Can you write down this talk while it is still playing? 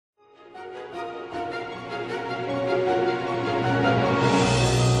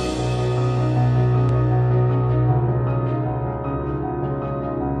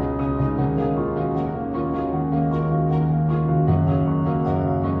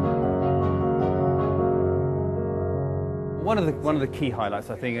One of the key highlights,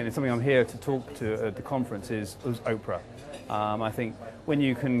 I think, and it's something I'm here to talk to at the conference, was Oprah. I think when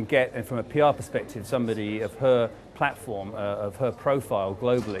you can get, from a PR perspective, somebody of her platform, of her profile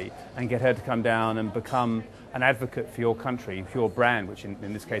globally, and get her to come down and become an advocate for your country, for your brand, which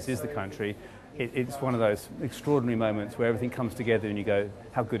in this case is the country, it's one of those extraordinary moments where everything comes together and you go,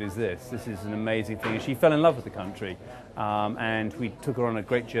 how good is this? This is an amazing thing. And she fell in love with the country, and we took her on a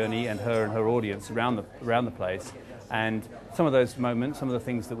great journey, and her audience around the place. And some of those moments, some of the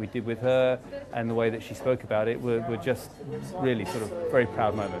things that we did with her and the way that she spoke about it were just really sort of very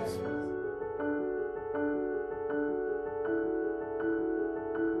proud moments.